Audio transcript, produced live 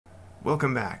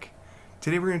Welcome back.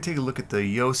 Today we're going to take a look at the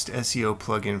Yoast SEO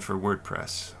plugin for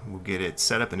WordPress. We'll get it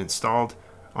set up and installed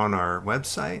on our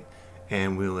website,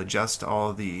 and we'll adjust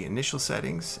all the initial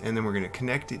settings, and then we're going to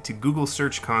connect it to Google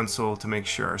Search Console to make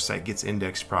sure our site gets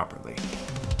indexed properly.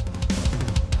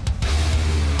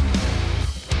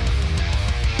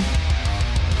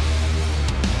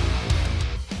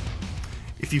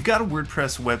 If you've got a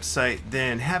WordPress website,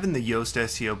 then having the Yoast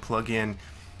SEO plugin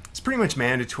is pretty much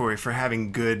mandatory for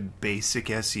having good basic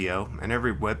SEO, and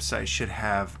every website should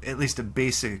have at least a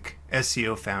basic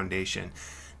SEO foundation.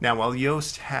 Now, while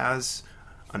Yoast has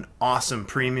an awesome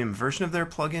premium version of their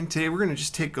plugin, today we're going to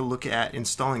just take a look at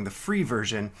installing the free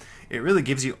version. It really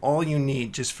gives you all you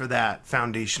need just for that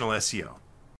foundational SEO.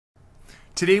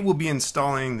 Today we'll be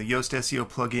installing the Yoast SEO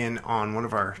plugin on one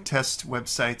of our test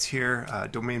websites here,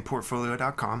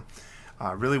 domainportfolio.com.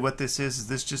 Really what this is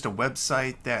just a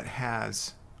website that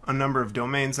has a number of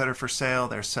domains that are for sale.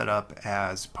 They're set up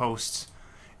as posts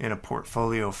in a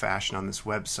portfolio fashion on this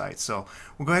website. So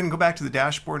we'll go ahead and go back to the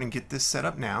dashboard and get this set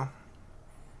up now.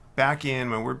 Back in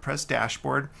my WordPress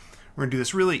dashboard, we're going to do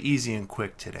this really easy and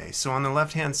quick today. So on the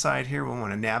left hand side here, we'll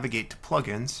want to navigate to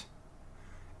plugins,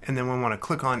 and then we'll want to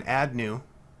click on add new,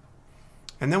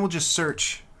 and then we'll just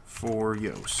search for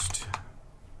Yoast.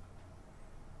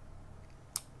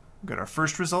 We've got our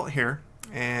first result here,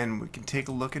 and we can take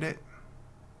a look at it.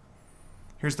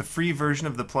 Here's the free version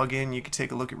of the plugin. You can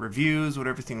take a look at reviews, what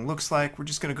everything looks like. We're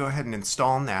just going to go ahead and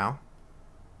install now.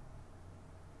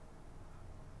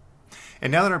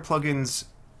 And now that our plugin's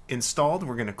installed,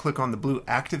 we're going to click on the blue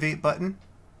Activate button.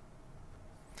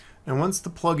 And once the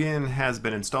plugin has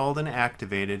been installed and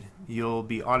activated, you'll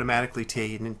be automatically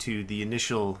taken into the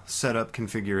initial setup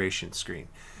configuration screen.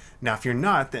 Now, if you're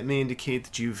not, that may indicate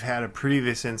that you've had a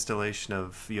previous installation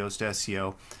of Yoast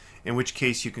SEO, in which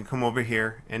case you can come over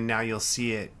here and now you'll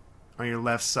see it on your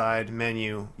left side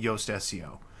menu, Yoast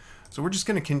SEO. So we're just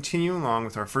going to continue along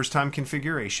with our first time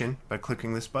configuration by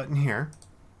clicking this button here.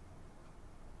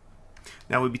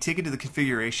 Now we'll be taken to the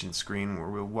configuration screen where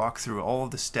we'll walk through all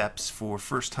of the steps for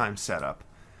first time setup.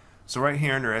 So right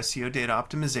here under SEO data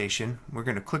optimization, we're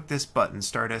going to click this button,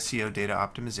 Start SEO Data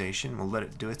Optimization. We'll let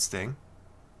it do its thing.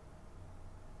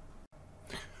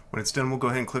 When it's done, we'll go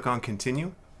ahead and click on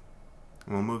Continue.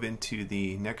 And we'll move into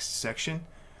the next section.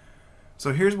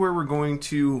 So here's where we're going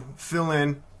to fill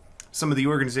in some of the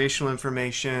organizational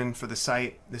information for the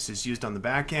site. This is used on the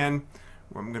back end.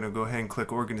 I'm going to go ahead and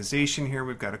click Organization here.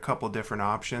 We've got a couple different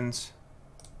options.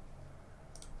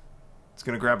 It's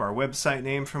going to grab our website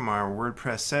name from our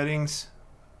WordPress settings.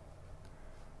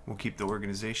 We'll keep the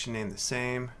organization name the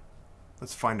same.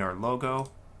 Let's find our logo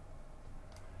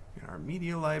in our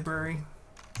media library.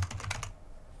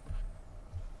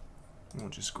 We'll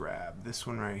just grab this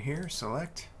one right here,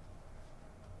 select.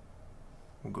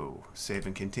 We'll go save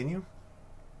and continue.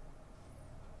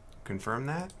 Confirm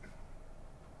that.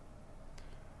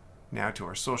 Now to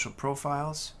our social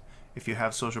profiles. If you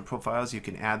have social profiles, you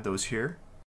can add those here.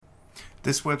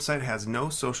 This website has no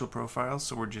social profiles,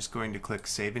 so we're just going to click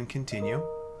save and continue.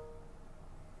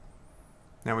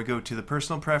 Now we go to the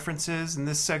personal preferences. In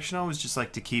this section, I always just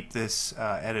like to keep this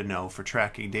at a no for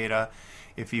tracking data.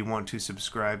 If you want to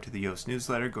subscribe to the Yoast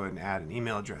newsletter, go ahead and add an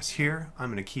email address here.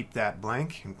 I'm going to keep that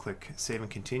blank and click save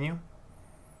and continue.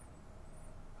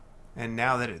 And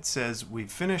now that it says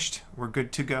we've finished, we're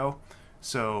good to go.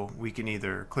 So we can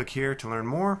either click here to learn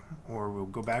more, or we'll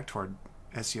go back to our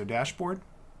SEO dashboard.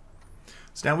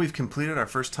 So now we've completed our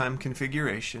first time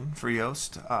configuration for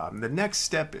Yoast. The next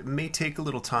step, it may take a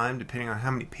little time depending on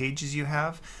how many pages you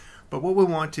have, but what we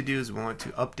want to do is we want to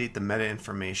update the meta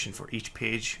information for each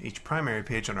page, each primary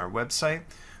page on our website.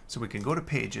 So we can go to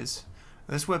pages.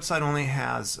 This website only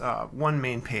has one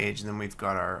main page, and then we've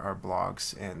got our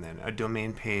blogs, and then a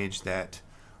domain page that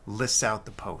lists out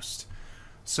the post.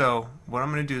 So what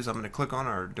I'm going to do is I'm going to click on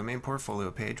our domain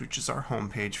portfolio page, which is our home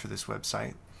page for this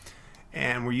website.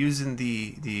 And we're using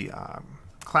the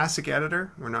classic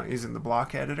editor. We're not using the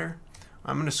block editor.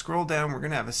 I'm going to scroll down. We're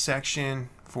going to have a section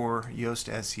for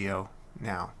Yoast SEO.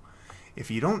 Now,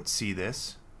 if you don't see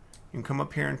this, you can come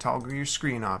up here and toggle your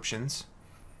screen options,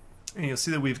 and you'll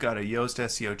see that we've got a Yoast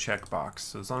SEO checkbox.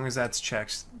 So as long as that's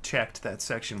checked, that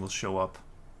section will show up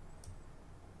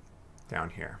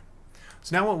down here.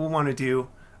 So now what we'll want to do,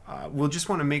 we'll just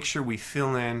want to make sure we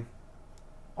fill in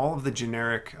all of the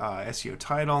generic SEO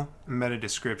title and meta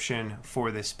description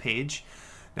for this page.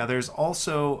 Now there's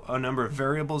also a number of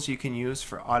variables you can use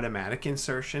for automatic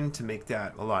insertion to make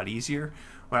that a lot easier.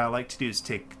 What I like to do is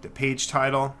take the page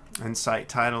title and site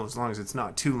title, as long as it's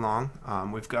not too long.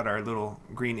 We've got our little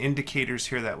green indicators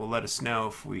here that will let us know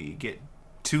if we get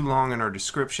too long in our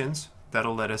descriptions.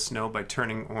 That'll let us know by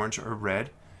turning orange or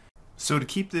red. So to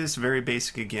keep this very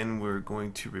basic again, we're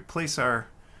going to replace our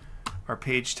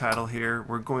page title here.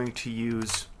 We're going to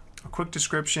use a quick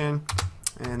description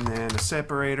and then a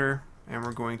separator, and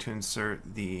we're going to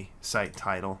insert the site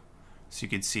title so you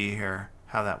can see here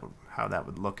how that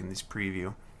would look in this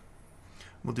preview.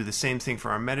 We'll do the same thing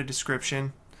for our meta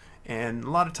description, and a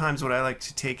lot of times what I like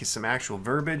to take is some actual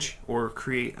verbiage or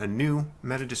create a new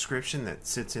meta description that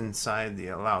sits inside the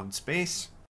allowed space.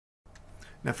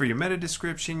 Now for your meta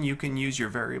description, you can use your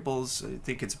variables. I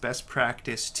think it's best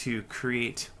practice to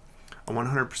create a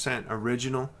 100%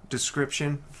 original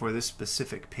description for this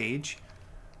specific page.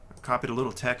 I copied a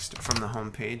little text from the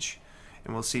home page,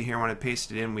 and we'll see here when I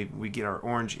paste it in, we get our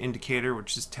orange indicator,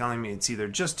 which is telling me it's either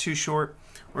just too short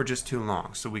or just too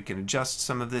long. So we can adjust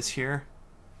some of this here.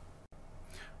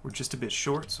 We're just a bit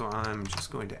short, so I'm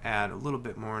just going to add a little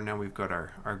bit more. Now we've got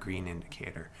our green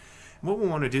indicator. What we'll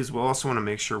want to do is we'll also want to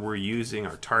make sure we're using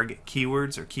our target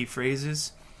keywords or key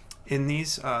phrases in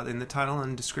these in the title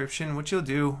and description. What you'll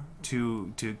do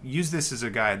to use this as a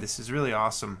guide, this is really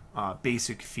awesome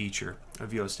basic feature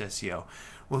of Yoast SEO.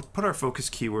 We'll put our focus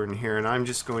keyword in here, and I'm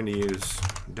just going to use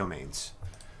domains.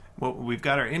 Well, we've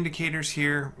got our indicators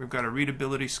here, we've got our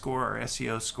readability score, our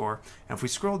SEO score, and if we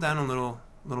scroll down a little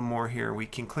more here, we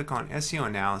can click on SEO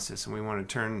analysis, and we want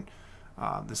to turn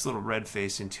this little red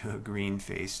face into a green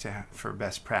face for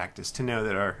best practice to know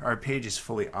that our page is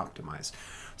fully optimized.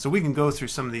 So we can go through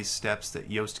some of these steps that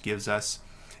Yoast gives us,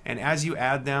 and as you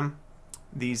add them,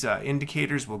 these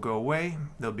indicators will go away.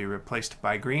 They'll be replaced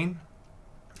by green,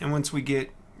 and once we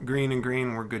get green and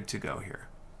green, we're good to go here.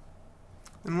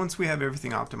 And once we have everything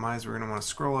optimized, we're going to want to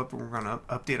scroll up and we're going to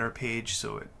update our page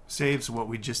so it saves what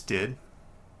we just did.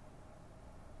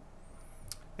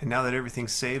 And now that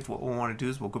everything's saved, what we'll want to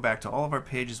do is we'll go back to all of our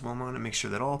pages. We'll want to make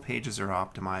sure that all pages are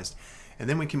optimized, and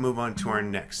then we can move on to our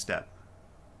next step.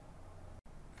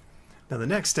 Now the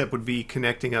next step would be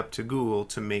connecting up to Google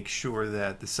to make sure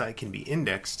that the site can be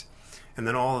indexed, and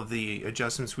then all of the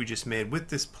adjustments we just made with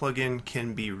this plugin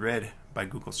can be read by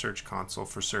Google Search Console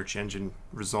for search engine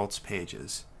results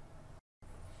pages.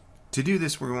 To do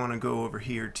this, we want to go over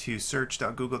here to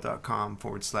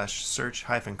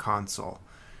search.google.com/search-console.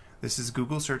 This is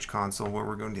Google Search Console, where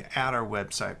we're going to add our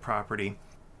website property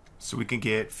so we can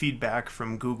get feedback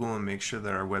from Google and make sure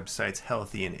that our website's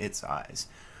healthy in its eyes.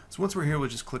 So once we're here, we'll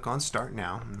just click on Start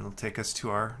Now, and it'll take us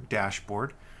to our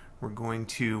dashboard. We're going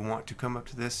to want to come up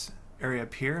to this area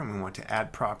up here, and we want to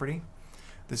add property.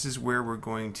 This is where we're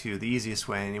going to, the easiest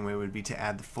way anyway, would be to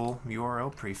add the full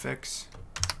URL prefix,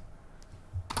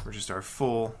 or just our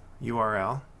full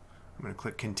URL. I'm going to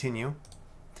click Continue.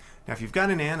 Now if you've got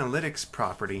an analytics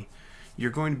property,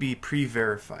 you're going to be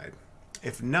pre-verified.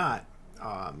 If not,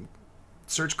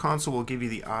 Search Console will give you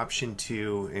the option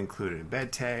to include an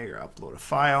embed tag or upload a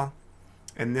file,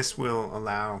 and this will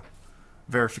allow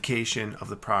verification of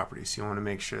the property. So you want to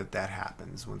make sure that that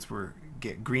happens. Once we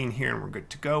get green here and we're good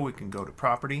to go, we can go to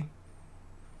property.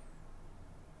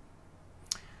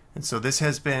 And so this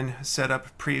has been set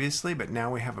up previously, but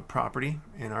now we have a property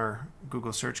in our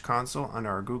Google Search Console under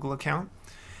our Google account.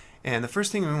 And the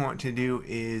first thing we want to do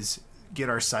is get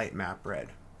our sitemap read,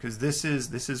 because this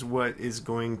is what is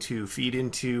going to feed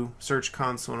into Search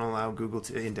Console and allow Google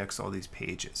to index all these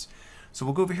pages. So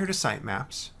we'll go over here to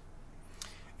sitemaps,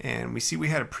 and we see we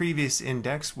had a previous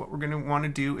index. What we're going to want to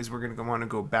do is we're going to want to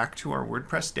go back to our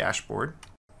WordPress dashboard,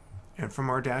 and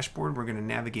from our dashboard we're going to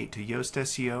navigate to Yoast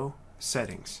SEO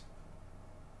Settings.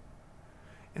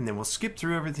 And then we'll skip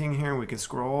through everything here. We can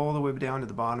scroll all the way down to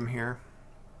the bottom here.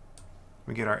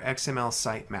 We get our XML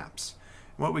sitemaps.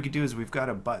 What we could do is we've got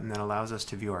a button that allows us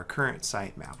to view our current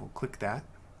sitemap. We'll click that,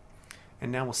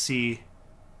 and now we'll see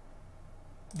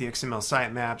the XML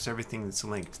sitemaps, everything that's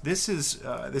linked. This is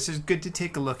good to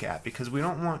take a look at, because we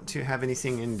don't want to have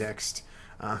anything indexed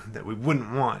that we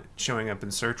wouldn't want showing up in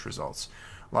search results.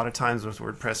 A lot of times with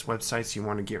WordPress websites, you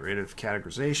want to get rid of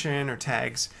categorization or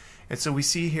tags, and so we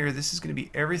see here this is going to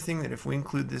be everything that if we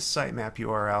include this sitemap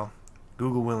URL,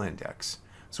 Google will index.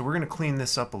 So we're going to clean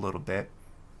this up a little bit.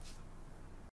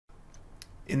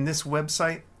 In this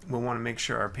website, we'll want to make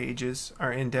sure our pages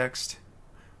are indexed.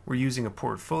 We're using a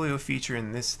portfolio feature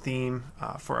in this theme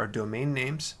for our domain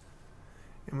names.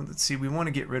 And let's see, we want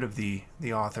to get rid of the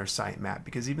author sitemap,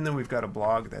 because even though we've got a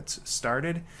blog that's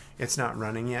started, it's not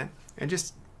running yet. And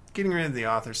just getting rid of the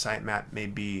author sitemap may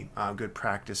be good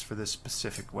practice for this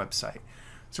specific website.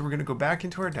 So we're going to go back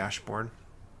into our dashboard.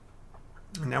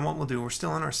 And now what we'll do, we're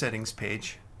still on our settings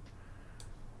page.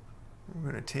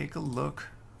 We're going to take a look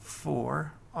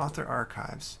for author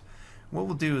archives. What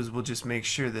we'll do is we'll just make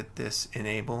sure that this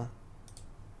enable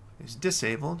is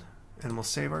disabled, and we'll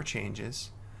save our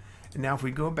changes. And now if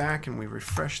we go back and we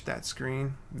refresh that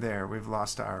screen, there, we've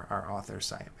lost our author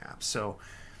sitemap. So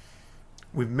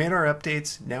we've made our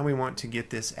updates. Now we want to get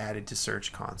this added to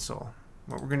Search Console.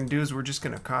 What we're going to do is we're just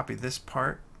going to copy this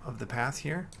part of the path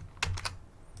here,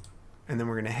 and then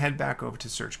we're going to head back over to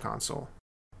Search Console.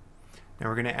 Now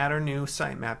we're going to add our new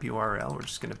sitemap URL. We're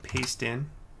just going to paste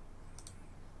in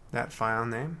that file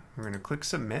name. We're going to click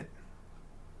Submit,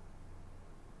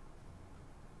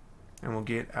 and we'll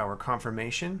get our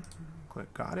confirmation.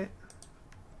 Click Got It.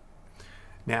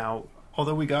 Now,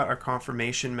 although we got our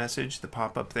confirmation message, the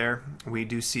pop-up there, we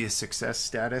do see a success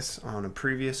status on a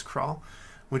previous crawl,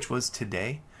 which was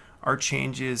today. Our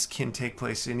changes can take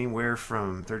place anywhere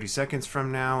from 30 seconds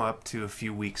from now up to a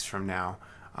few weeks from now.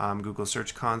 Google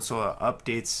Search Console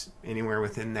updates anywhere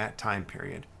within that time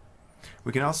period.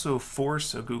 We can also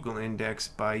force a Google index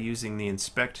by using the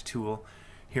inspect tool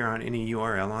here on any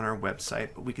URL on our website,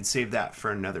 but we could save that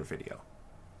for another video.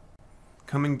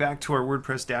 Coming back to our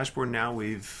WordPress dashboard now,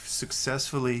 we've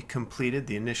successfully completed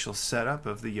the initial setup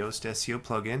of the Yoast SEO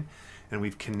plugin, and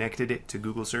we've connected it to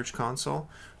Google Search Console.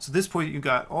 So at this point you've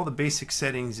got all the basic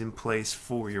settings in place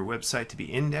for your website to be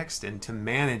indexed and to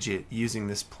manage it using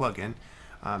this plugin.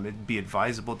 It'd be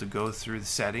advisable to go through the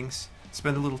settings,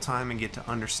 spend a little time and get to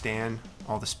understand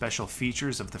all the special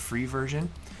features of the free version.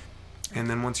 And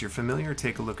then once you're familiar,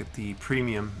 take a look at the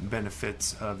premium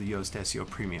benefits of the Yoast SEO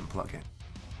Premium plugin.